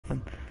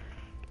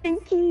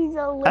think he's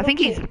a little I think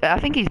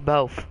kid. he's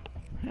both.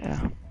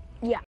 Yeah.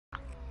 Yeah.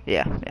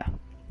 Yeah, yeah.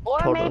 Or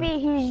Totally. maybe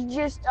he's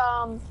just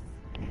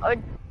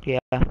Yeah,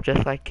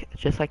 just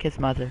like his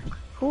mother.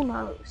 who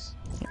knows?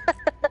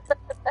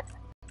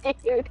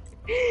 Dude,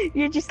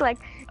 you're just like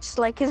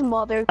his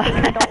mother because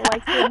you don't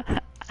like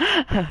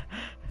him.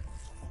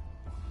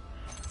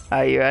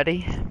 Are you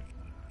ready?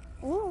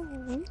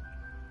 Mm-hmm.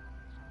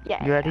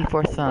 Yeah. You ready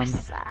for some?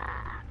 West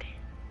Side.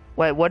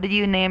 Wait, what did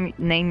you name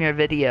your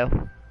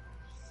video?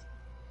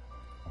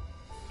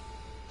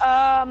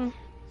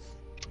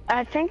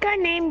 I think I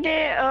named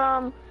it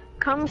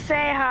Come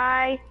Say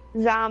Hi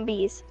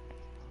Zombies.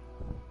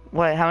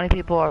 Wait, how many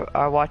people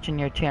are watching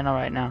your channel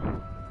right now?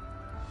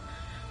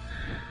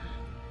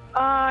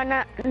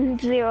 Not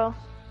 0.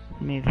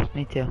 Me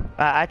too.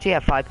 I actually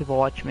have 5 people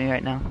watching me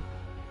right now.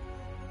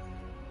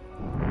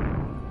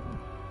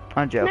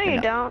 I'm joking. No,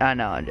 you don't. I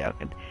know, I'm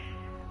joking.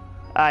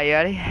 You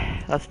ready?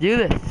 Let's do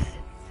this.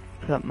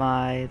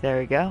 There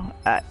we go.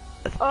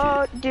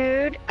 Oh,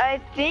 dude, I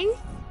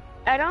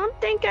don't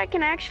think I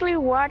can actually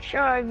watch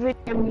a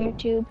video on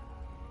YouTube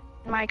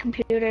on my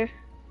computer.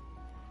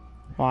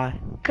 Why?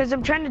 Because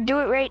I'm trying to do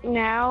it right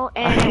now,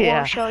 and it Yeah.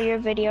 won't show your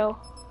video.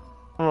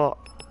 Well,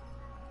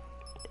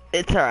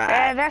 it's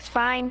alright. That's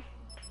fine.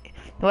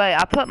 Wait,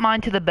 I put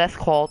mine to the best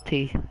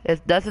quality.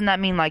 Doesn't that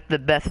mean like the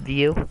best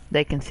view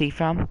they can see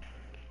from?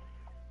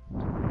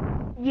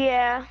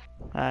 Yeah.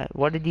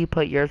 What did you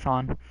put yours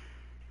on?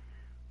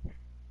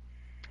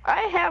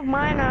 I have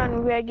mine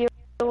on regular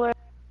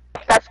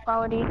best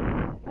quality.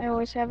 I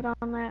always have it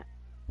on that.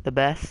 The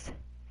best?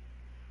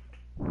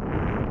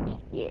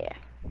 Yeah.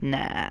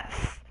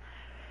 Nice.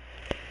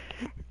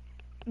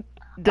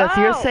 Does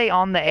yours say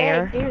on the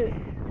air? Hey,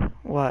 dude.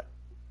 What?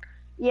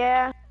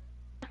 Yeah.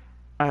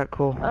 Alright,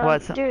 cool.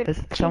 Dude,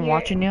 Is someone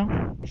watching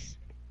you?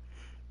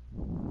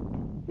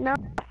 No.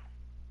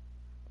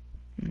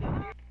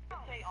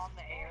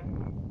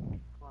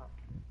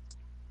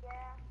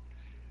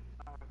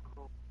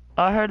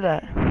 Oh, I heard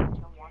that.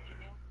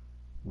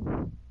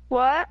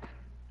 What?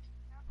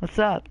 What's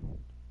up?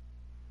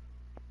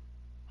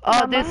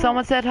 Oh, dude,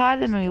 someone said hi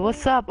to me.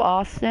 What's up,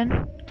 Austin?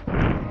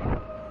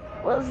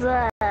 What's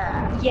up?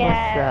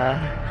 Yeah.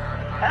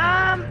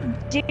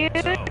 Dude.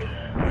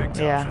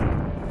 Yeah.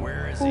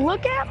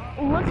 Look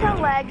how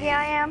laggy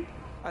I am.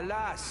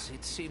 Alas,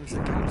 it seems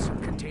the capsule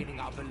containing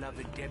our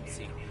beloved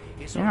Dempsey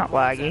is You're not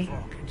laggy.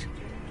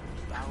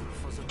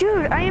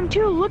 Dude, I am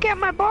too. Look at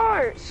my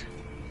bars.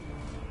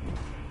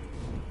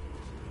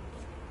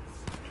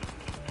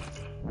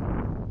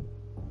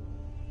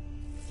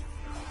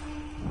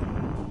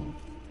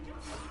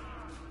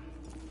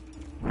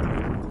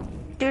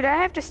 Dude, I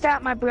have to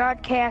stop my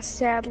broadcast,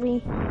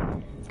 sadly.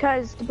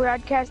 Because the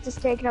broadcast is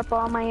taking up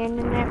all my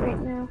internet right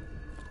now.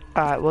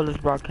 Alright, we'll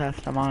just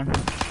broadcast them on.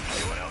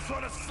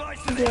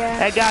 Yeah.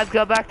 Hey guys,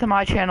 go back to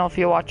my channel if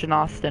you're watching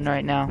Austin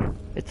right now.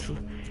 It's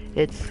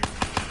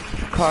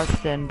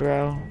Carson,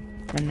 bro.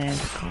 My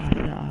name's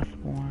Carson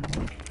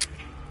Osborne.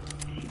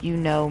 You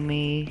know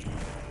me.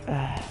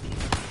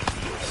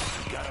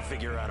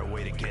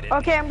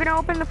 Okay, I'm gonna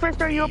open the first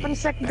door, you open the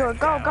second door.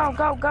 Go, go,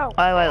 go, go.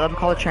 Oh wait, let me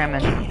call the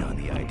chairman.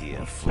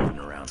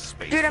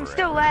 Dude, I'm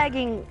still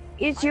lagging.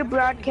 It's your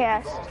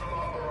broadcast.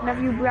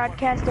 Whenever you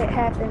broadcast, it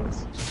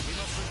happens.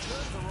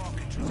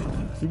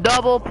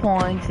 Double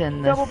points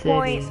in the Double city.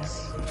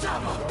 points.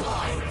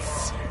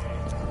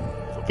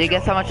 Do you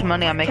guess how much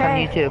money I make on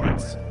YouTube?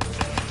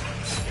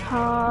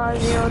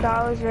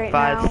 $0 right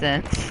 5 now.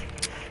 cents.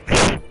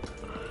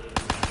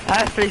 I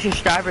have 3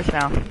 subscribers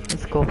now.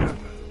 That's cool.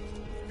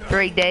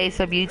 3 days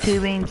of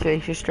YouTubing, 3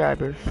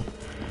 subscribers.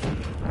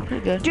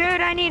 Pretty good.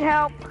 Dude, I need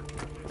help.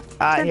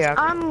 Since Here.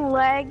 I'm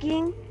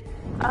lagging,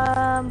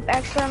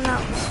 actually I'm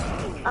not.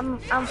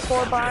 I'm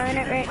 4 barring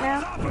it right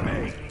now.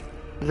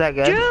 Is that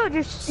good? Dude,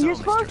 you're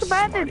supposed to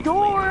buy the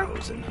door.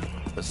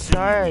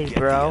 Sorry,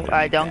 bro.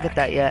 I don't get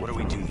that yet. What do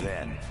we do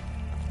then?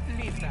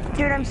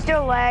 Dude, I'm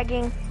still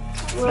lagging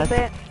a little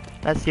bit.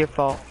 That's your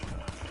fault.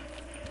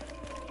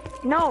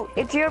 No,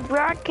 it's your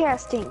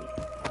broadcasting.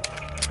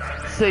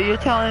 So you're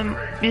telling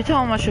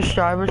my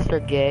subscribers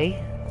they're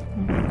gay?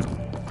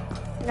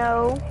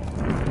 No.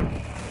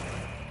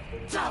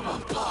 Double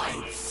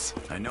points.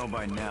 I know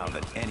by now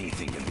that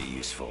anything can be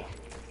useful,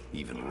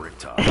 even Rick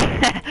Toff.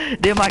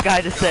 Dude, my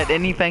guy just said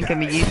anything can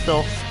be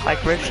useful,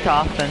 like Rich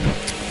Toffin.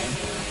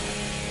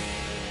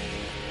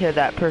 Hear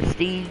that,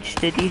 Prestige?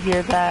 Did you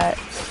hear that?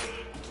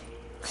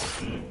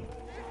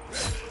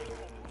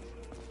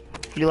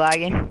 You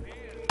lagging?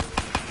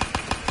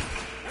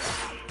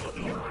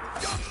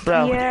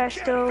 Bro. Yeah,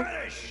 still.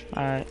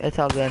 Alright, it's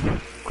all good.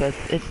 Cause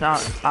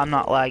I'm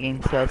not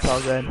lagging, so it's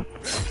all good.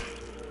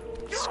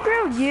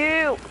 Screw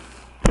you.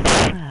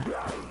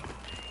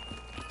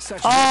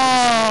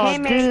 Oh,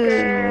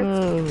 Haymaker.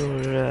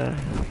 dude.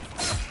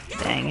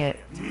 Dang it.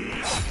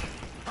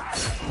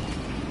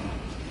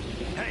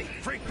 Hey,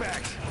 freak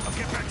bags. I'll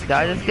get back to Did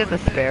I just get the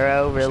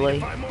Sparrow, really?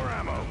 buy more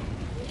ammo.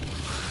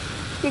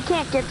 You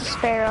can't get the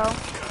Sparrow.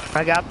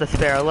 I got the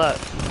Sparrow, look.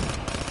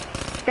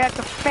 That's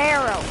a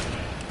Pharaoh.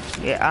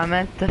 Yeah, I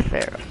meant the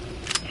Pharaoh.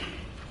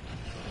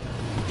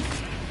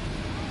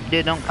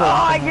 Dude, don't kill Oh, him.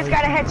 I just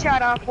got a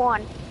headshot off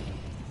one.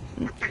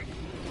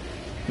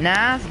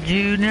 Nice,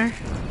 Junior.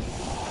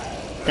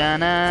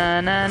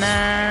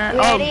 Da-na-na-na.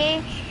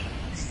 Ready?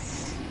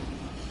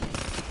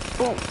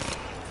 Oh.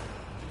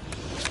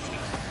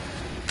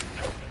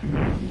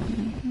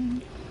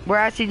 We're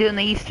actually doing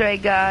the Easter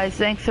egg, guys.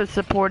 Thanks for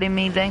supporting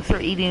me. Thanks for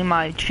eating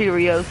my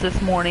Cheerios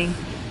this morning.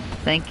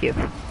 Thank you.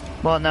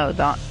 Well, no,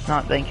 not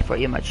thank you for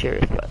eating my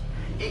Cheerios, but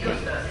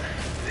yeah.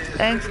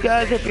 Thanks,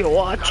 guys, if you're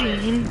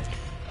watching.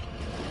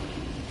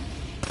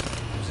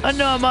 I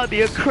know I might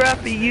be a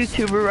crappy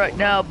YouTuber right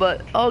now,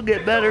 but I'll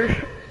get better.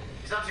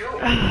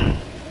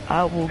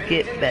 I will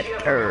get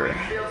better.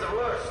 Fear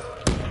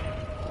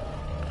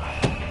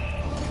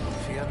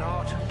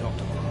not,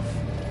 Dr. Wolf.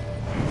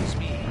 It's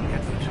me,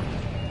 Edward.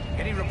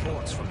 Any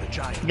reports from the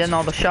giants? Getting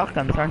all the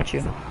shotguns, aren't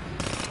you?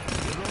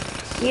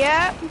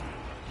 Yep.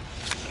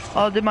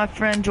 Oh, did my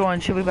friend join?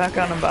 Should we back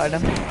out and invite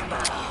him?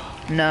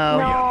 No.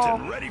 No.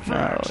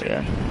 No,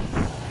 yeah.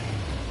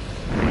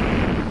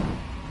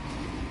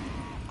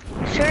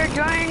 Should've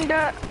joined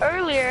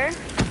earlier.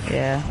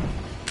 Yeah.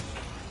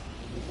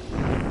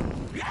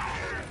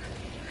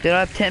 Dude, I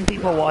have 10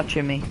 people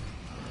watching me.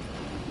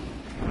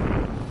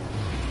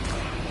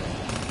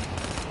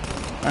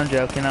 I'm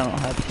joking, I don't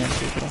have 10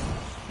 people.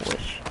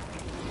 Wish.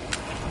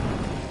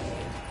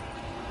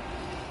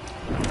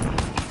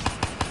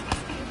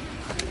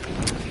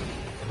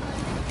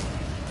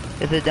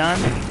 Is it done?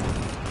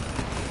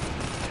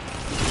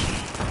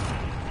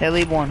 Hey,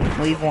 leave one.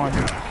 Leave one.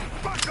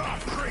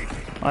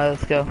 Alright,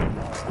 let's go.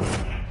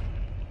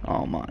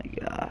 Oh my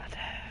god.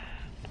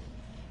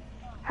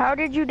 How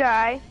did you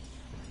die?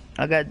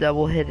 I got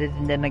double hitted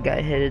and then I got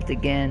hitted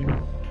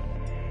again.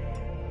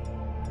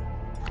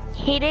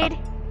 Heated?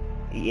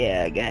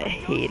 Yeah, I got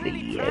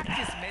hitted.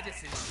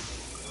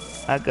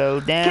 I go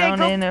down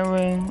go. in a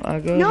room. I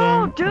go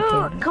No,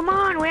 down. dude, come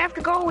on, we have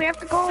to go,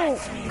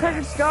 Cause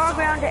it's dog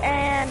round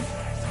and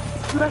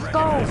let's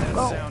go,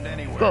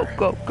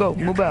 go. Go.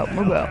 Move out.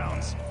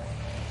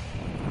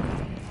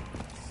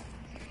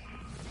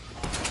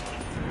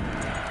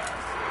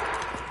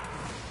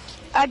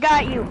 I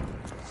got you.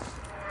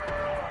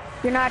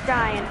 You're not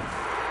dying.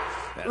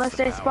 Unless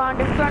they spawned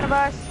in front of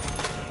us.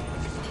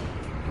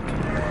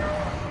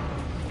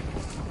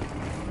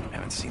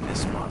 Haven't seen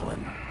this model in.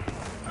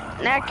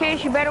 In that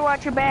case, you better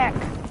watch your back.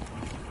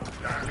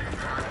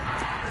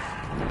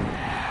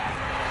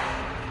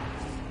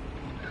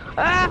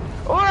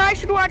 Or I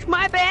should watch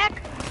my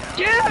back.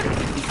 Dude!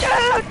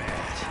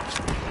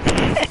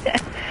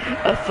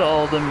 I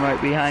saw them right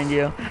behind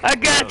you. I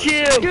got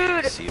you!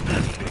 Dude! See if we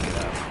can pick it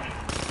up.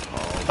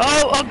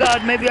 Oh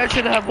god, maybe I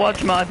should have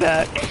watched my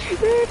back.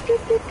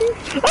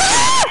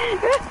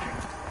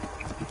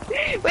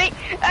 Wait,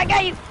 I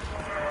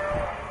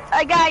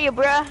got you,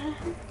 bruh.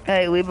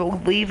 Hey, leave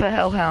a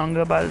hellhound and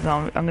go buy the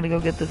zombie. I'm gonna go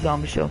get the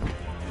zombie shield.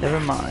 Never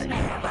mind.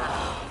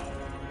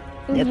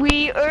 Yep.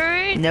 We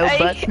earned. No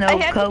butts, no I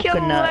have to kill the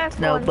coconuts. last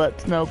No one.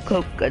 butts, no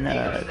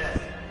coconuts.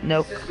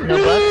 No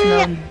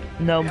butts,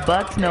 no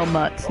butts, no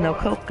mutts, no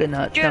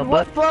coconuts, Dude, no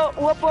what butts.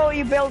 boat are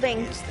you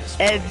building?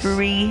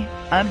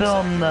 I'm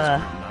building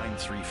the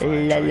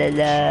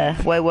la.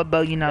 Wait, what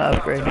bow you not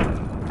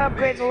upgrading?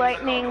 Upgrade the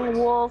lightning,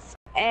 wolf,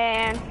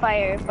 and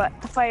fire, but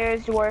the fire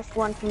is the worst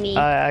one for me.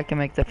 I can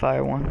make the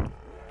fire one.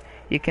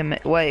 You can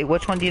wait.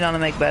 Which one do you want to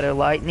make better,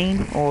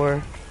 lightning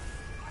or?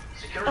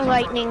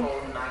 Lightning.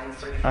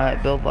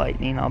 Alright, build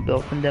lightning. I'll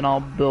build, and then I'll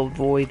build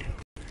void.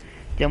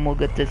 Then we'll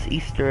get this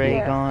Easter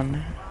egg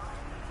on.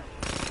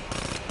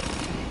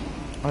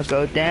 I'll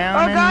go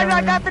down. Oh god,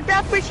 I got the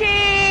death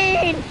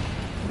machine!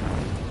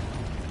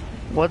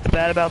 What's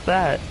bad about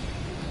that?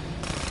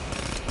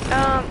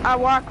 I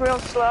walk real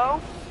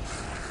slow,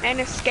 and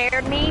it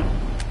scared me.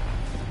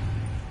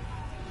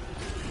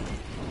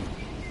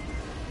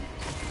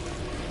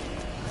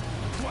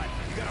 What?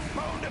 You got a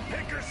bone to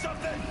pick or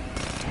something?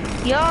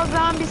 Yo,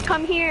 zombies,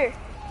 come here.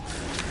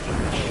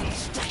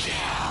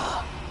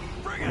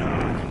 Bring it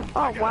on.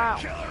 Oh wow.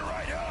 Killer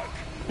right hook.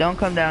 Don't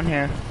come down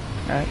here.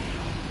 Alright.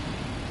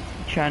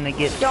 Trying to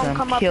get Don't some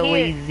come up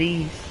killy here.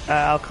 Z's.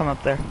 I'll come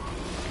up there.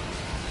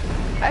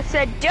 I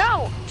said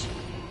don't.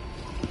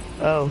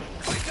 Oh,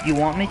 you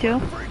want me to?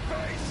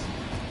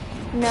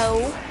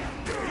 No.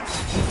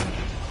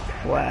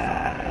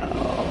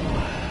 Wow.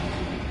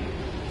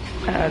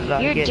 How did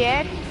I You're get...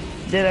 dead.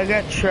 Dude, I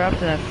got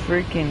trapped in a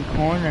freaking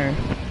corner.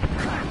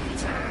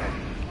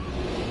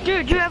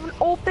 Dude, you have an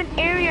open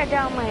area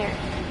down there.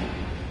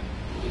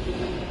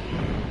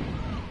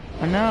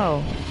 I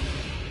know.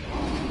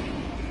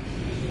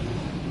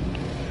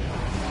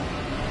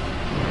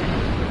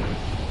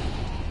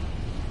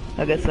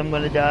 I guess I'm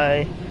gonna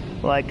die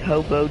like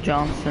Hobo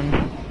Johnson.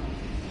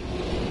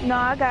 No,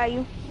 I got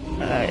you.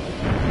 Alright.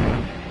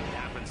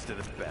 Happens to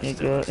the best You of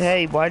go. us.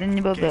 Hey, why didn't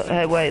you build the...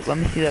 Hey, wait, let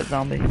me see that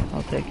zombie.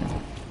 I'll take him.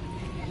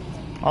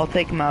 I'll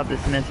take him out of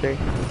this misery.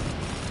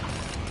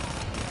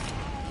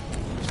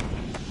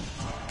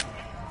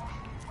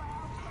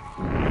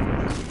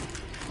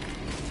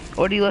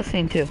 What are you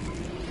listening to?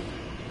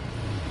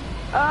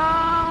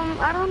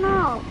 I don't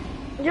know.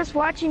 just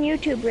watching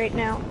YouTube right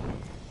now.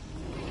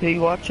 Who are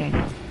you watching?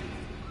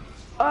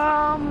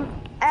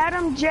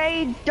 Adam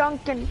J.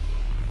 Duncan.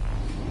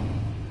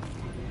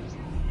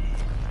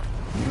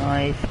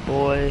 Nice,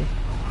 boy.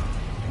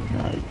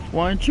 Nice.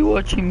 Why aren't you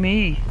watching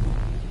me?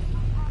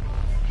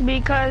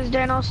 Because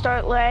then I'll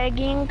start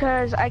lagging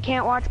because I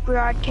can't watch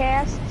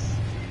broadcasts.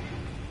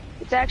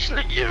 It's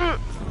actually... Are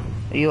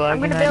you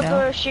lagging I'm gonna right build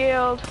now? a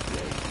shield.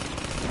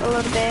 A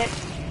little bit.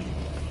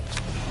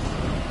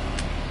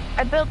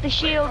 I built the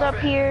shield up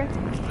here.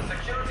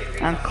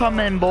 I'm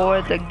coming,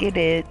 boy, to get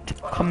it.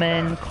 Come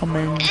in, come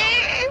in.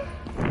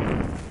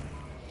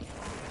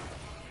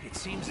 It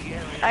seems the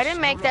area I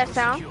didn't make that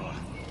sound.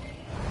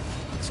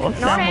 What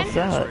sound was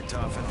that?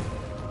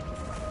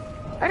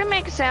 I didn't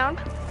make a sound.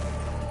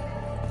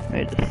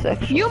 Made a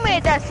sexual. You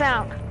made that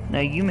sound. No,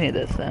 you made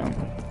that sound.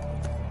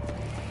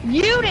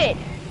 You did.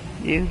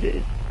 You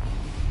did.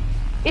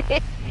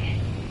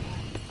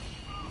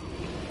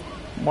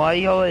 Why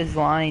you always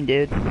lying,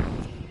 dude?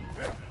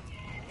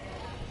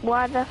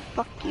 Why the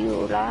fuck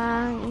you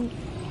lying?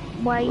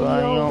 Why you Why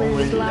you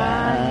always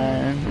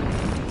lying?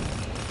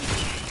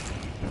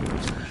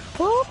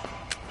 Whoop.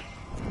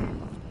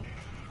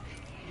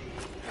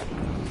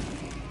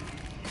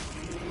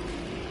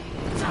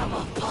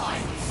 Double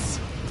points.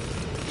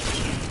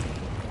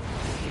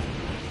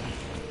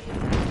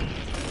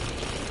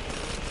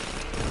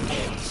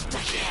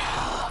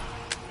 Insta-kill.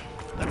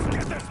 Let's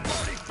get this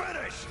party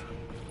finished!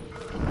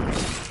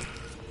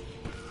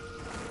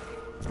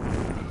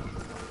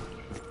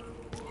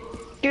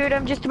 Dude,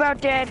 I'm just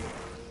about dead.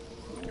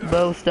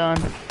 Both done.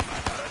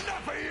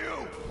 Enough of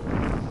you!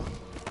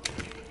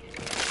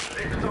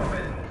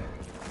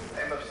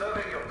 I'm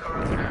observing your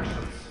current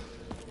actions.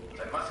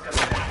 I must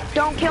confess.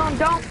 Don't kill him.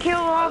 Don't kill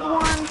all the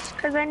ones,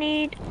 cause I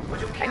need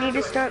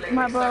to start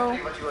my bow.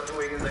 What you are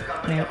doing in the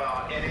company of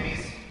our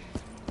enemies?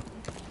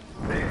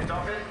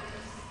 Richtofen?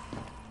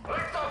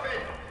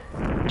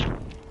 Richtofen!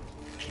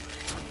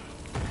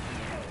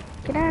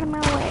 Get out of my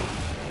way.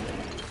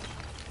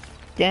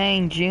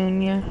 Dang,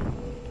 Junior.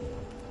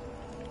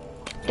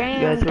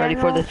 Damn. You guys ready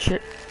for the Daniel.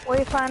 Where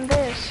you find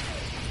this?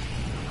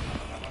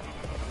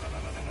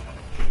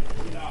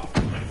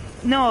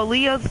 No,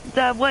 Leo's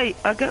that way.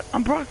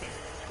 I'm Brock.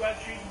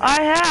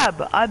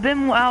 I've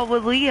been out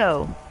with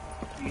Leo.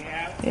 You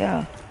have?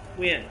 Yeah.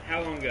 When?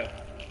 How long ago?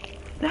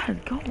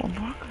 Dad, go on,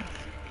 Brock.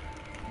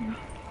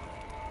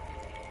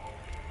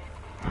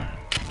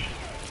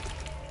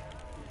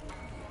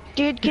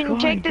 Dude, can you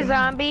take the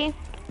zombie?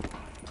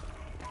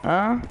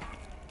 Huh?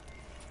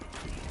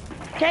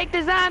 Take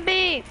the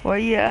zombie! Where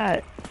you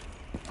at?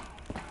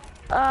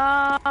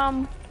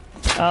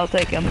 I'll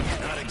take him.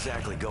 Not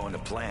exactly going to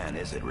plan,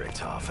 is it,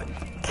 Richtofen?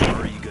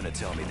 Or are you gonna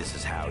tell me this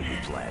is how you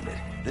planned it?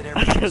 That I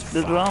everything took was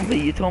the fine? zombie.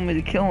 You told me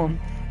to kill him.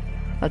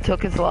 I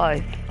took his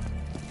life.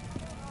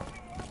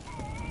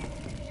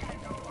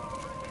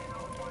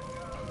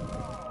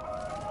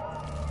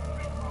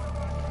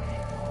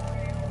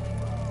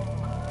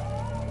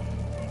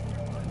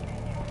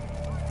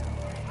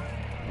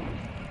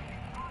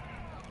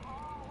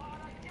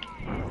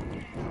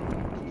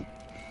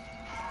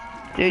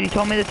 Dude, you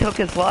told me to took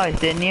his life,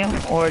 didn't you?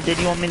 Or did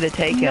you want me to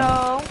take him?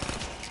 No.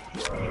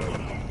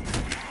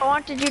 I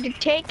wanted you to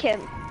take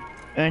him.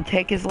 And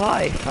take his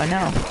life, I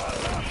know.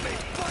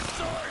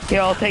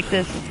 Here, I'll take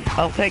this.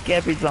 I'll take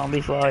every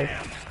zombie's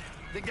life.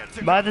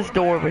 By this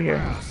door over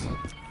here.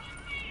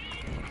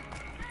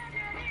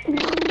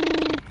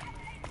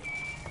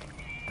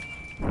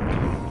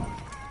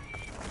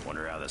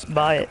 Wonder how this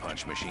Buy it.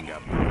 punch machine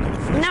got broken in the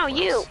first No, place.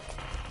 you.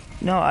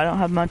 No, I don't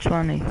have much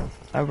money.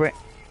 I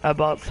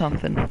bought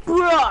something.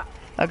 Bruh.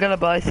 I gotta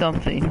buy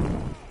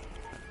something.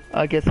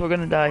 I guess we're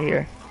gonna die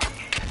here.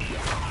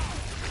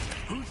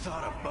 Who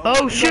thought of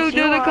Oh shoot, Yes, you dude,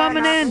 they're are,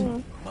 coming not in!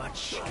 me.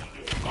 much?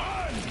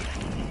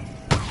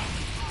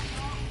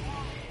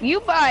 You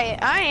buy it.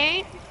 I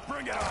ain't.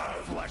 Bring it on,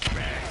 flesh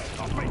bags.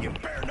 I'll make you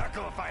bare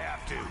knuckle if I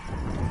have to.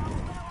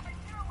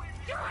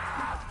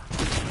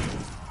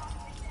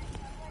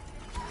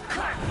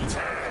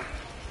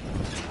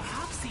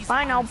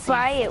 Fine, I'll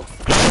buy it.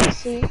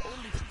 See?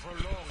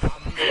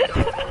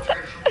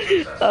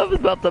 I was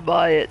about to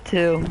buy it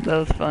too. That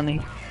was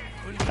funny.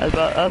 I was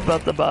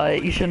about to buy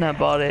it. You shouldn't have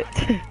bought it.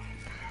 Yes,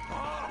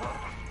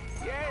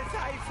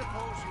 I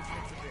suppose you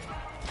fit a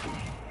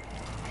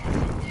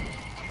bit.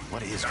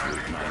 What is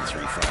Group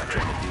 935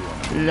 trying to do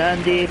on the...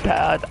 Landy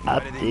pad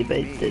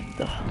activated.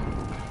 I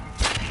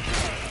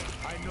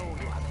know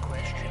you have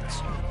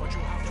questions, but you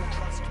have to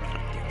trust me,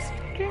 Dixie.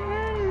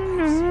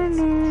 Things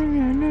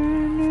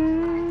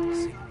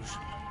you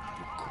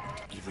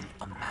couldn't even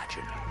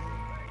imagine.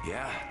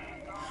 Yeah?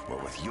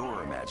 Well, with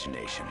your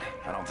imagination,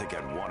 I don't think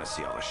I'd want to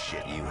see all the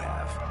shit you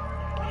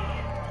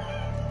have.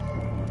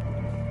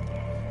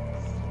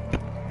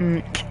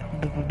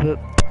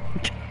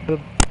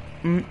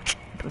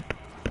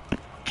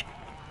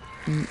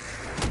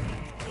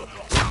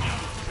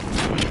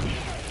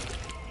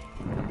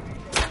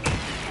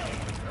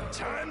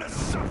 Time to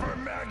suffer,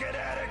 maggot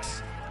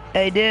addicts!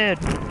 Hey, dude.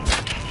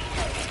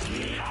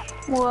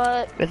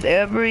 What? Is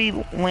every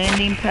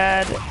landing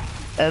pad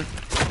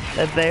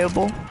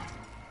available?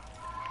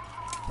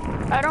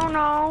 I don't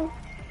know.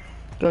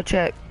 Go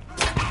check.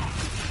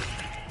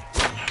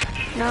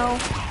 No.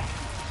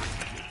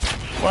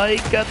 Why you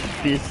got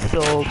to be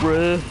so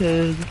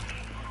rude?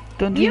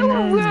 Don't You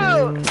were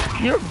rude.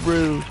 You're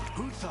rude.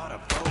 Who thought a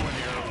bow and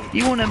arrow would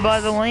You want to buy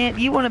the land?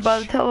 You want to buy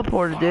the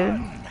teleporter, dude?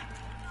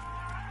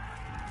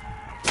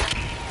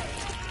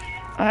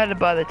 I had to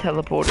buy the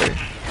teleporter.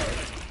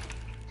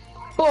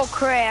 Bull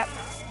crap.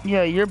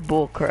 Yeah, you're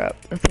bull crap.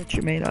 That's what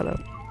you're made out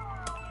of.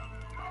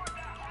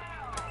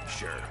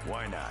 Sure,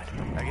 why not?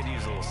 I could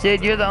use a little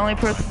Dude, you're the only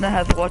person that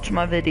has watched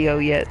my video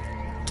yet.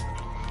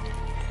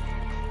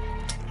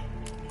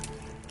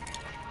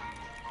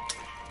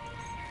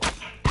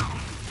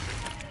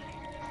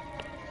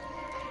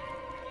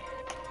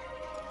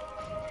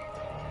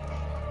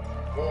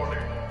 Warning,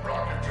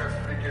 rocket test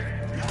beginning.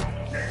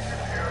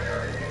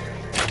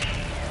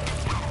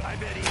 I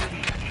bet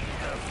even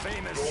the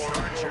famous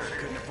Archer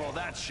couldn't have pulled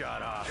that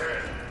shot off. 10,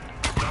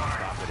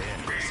 Pop it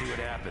in, see what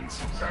happens.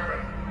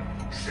 7,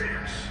 6,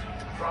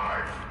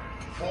 5,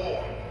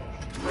 4,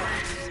 3,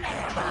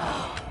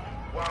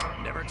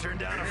 1. Never turn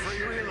down a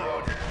free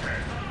reload.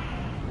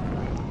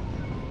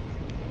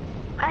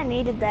 I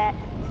needed that.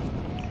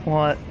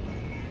 What?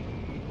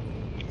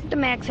 The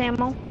max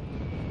ammo.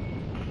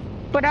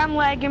 But I'm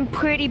lagging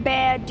pretty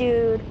bad,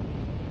 dude.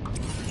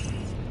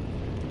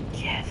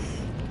 Yes.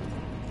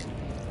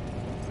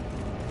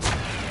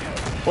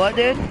 What,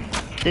 dude?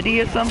 Did he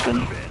hear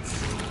something?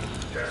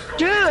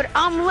 Dude,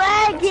 I'm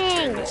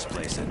lagging! This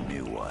place a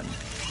new one.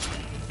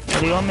 What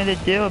do you want me to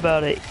do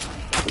about it?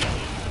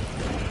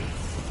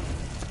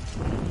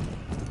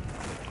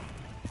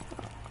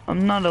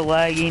 I'm not a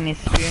lagging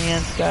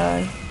experienced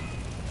guy.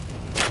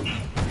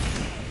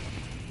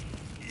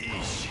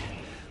 Eesh.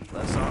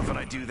 Less often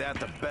I do that,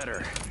 the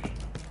better.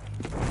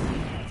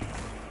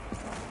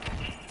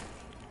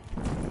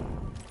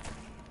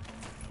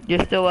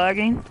 You're still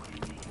lagging?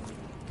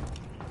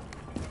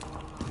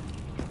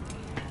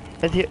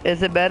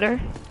 Is it better?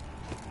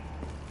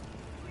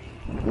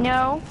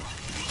 No.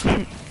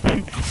 Then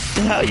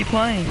how are you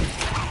playing?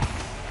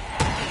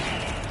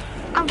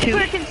 I'm Two.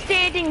 freaking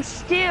standing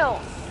still.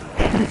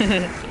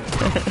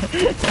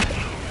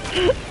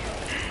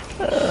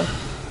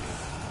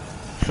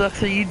 Sucks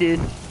for you, dude.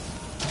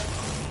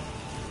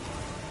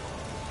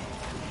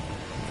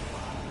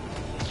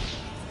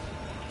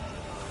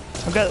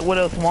 I got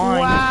Widow's Wine.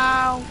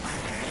 Wow.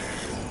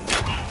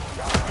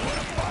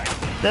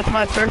 That's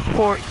my first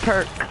perk.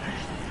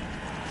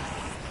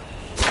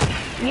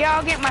 Yeah,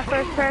 I'll get my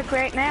first perk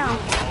right now.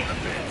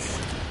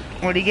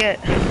 What do you get?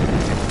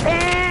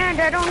 And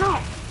I don't know.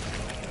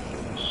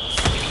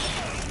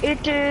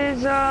 It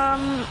is,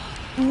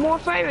 more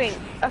firing.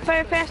 I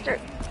fire faster.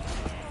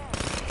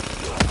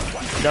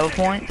 Double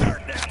points?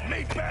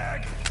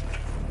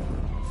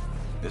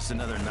 This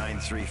another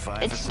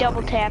 935. It's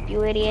double tap,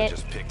 you idiot.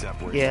 Just picked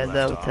up where Yeah, you left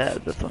double off.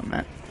 tap. That's what I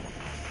meant.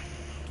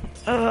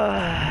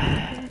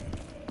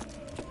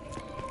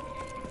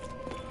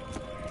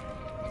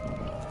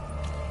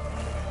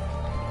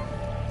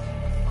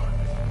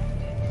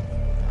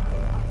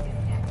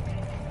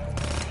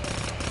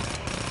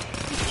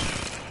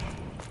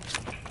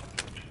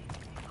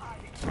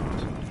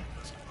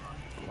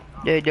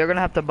 Dude, you're gonna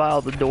have to buy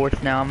all the doors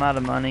now. I'm out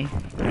of money.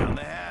 Down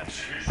the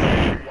hatch.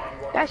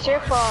 That's your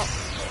fault.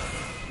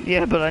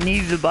 Yeah, but I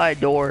need you to buy a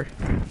door.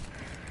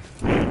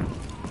 Can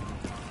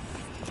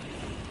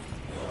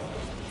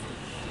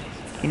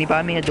you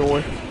buy me a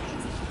door?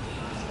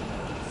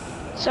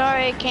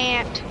 Sorry, I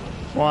can't.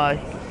 Why?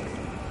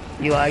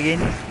 You lagging?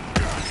 Not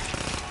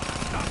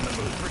in the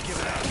mood for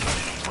giving out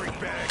freak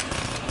bag.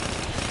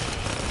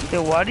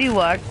 Dude, why do you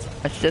lag?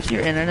 It's just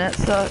your internet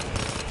sucks.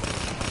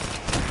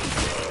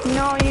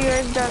 No,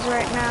 yours does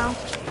right now.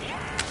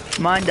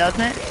 Mine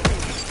doesn't.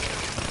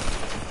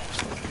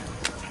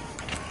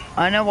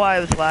 I know why I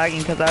was lagging,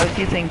 because I was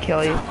using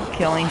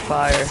killing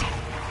fire.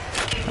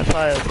 That's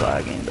why I was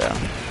lagging, bro.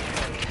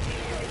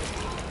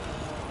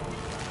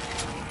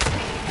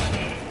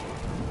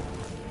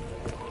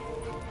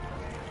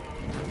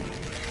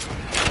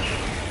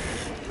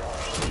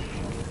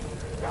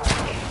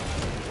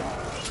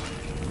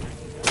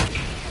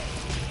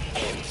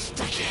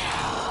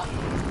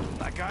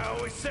 Like I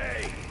always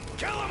say,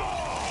 kill them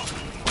all!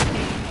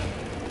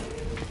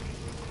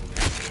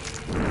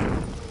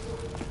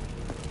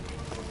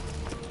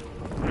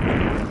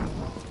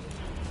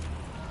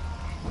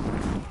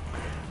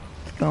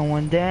 It's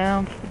going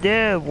down.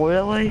 Dude,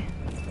 really?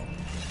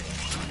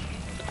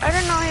 I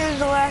didn't know he was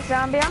the last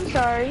zombie. I'm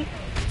sorry.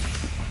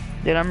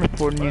 Dude, I'm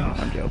reporting you.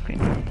 I'm joking.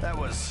 That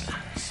was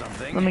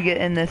something. Let me get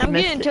in this I'm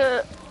getting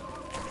to...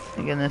 Let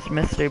me get in this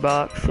mystery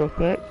box real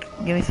quick.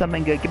 Give me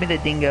something good. Give me the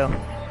dingo.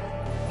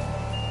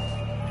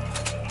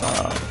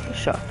 Oh,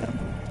 shotgun.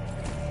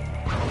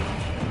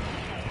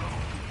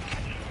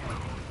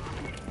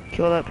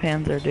 Kill that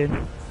Panzer, dude.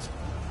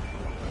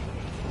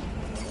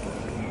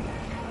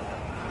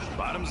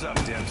 Bottoms up,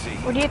 Dempsey.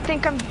 What do you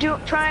think I'm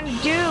trying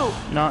to do?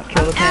 Not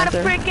kill the Out of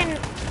Panther. freaking...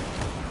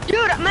 Dude,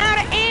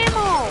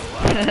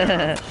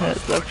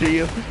 That's up to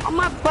you. On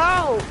my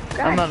bow! God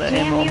I'm out of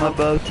damn ammo on you. my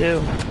bow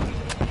too.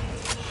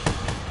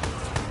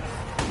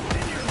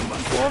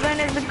 Well then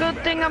it's a good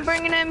thing I'm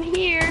bringing him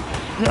here.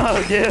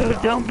 No,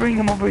 dude, don't bring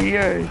him over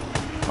here.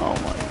 Oh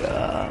my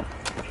god.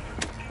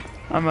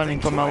 I'm running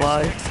for my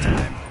life.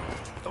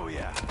 Oh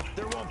yeah,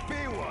 there won't be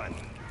one.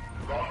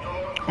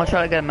 I'll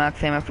try to get a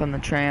max ammo from the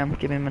tram.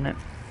 Give me a minute.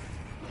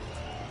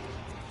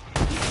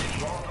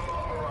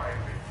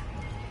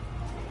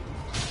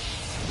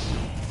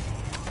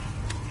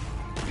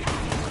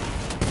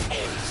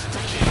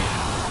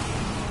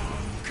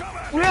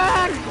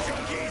 Run!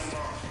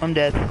 I'm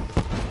dead.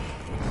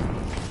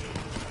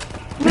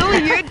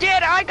 Billy, you're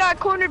dead. I got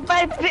cornered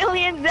by a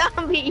billion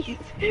zombies.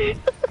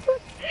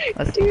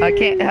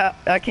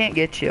 I can't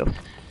get you.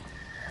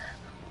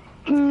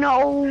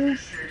 No,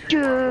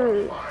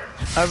 dude.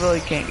 I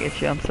really can't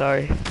get you. I'm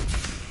sorry.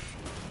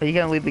 Are you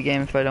gonna leave the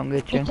game if I don't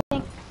get you?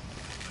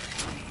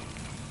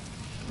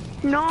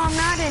 No, I'm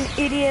not an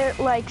idiot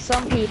like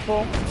some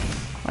people.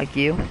 Like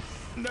you?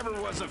 Never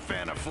was a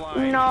fan of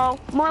flying. No,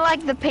 more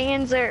like the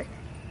Panzer.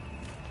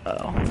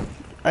 Oh.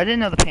 I didn't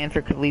know the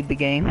Panther could leave the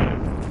game.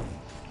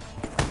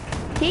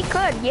 He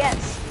could,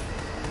 yes.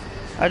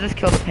 I just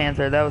killed the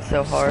Panther. That was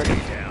so hard.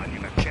 Down,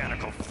 you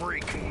mechanical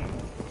freak.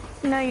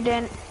 No, you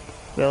didn't.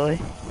 Really?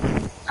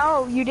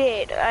 Oh, you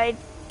did. Is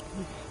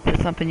there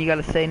something you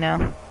gotta say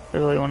now? I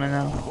really wanna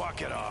know.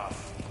 Walk it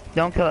off.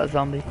 Don't kill that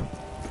zombie.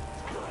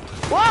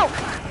 Whoa!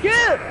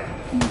 Dude!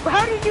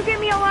 How did you get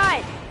me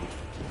alive?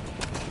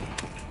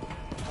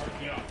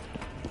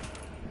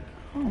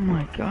 Oh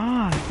my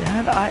god,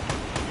 Dad.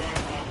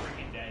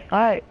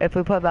 Alright, if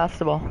we play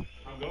basketball.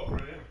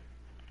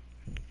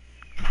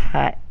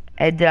 Alright.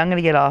 Hey, Dad, I'm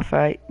gonna get off,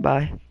 alright?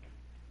 Bye.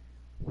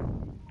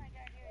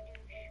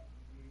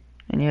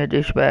 And you're a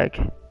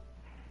douchebag.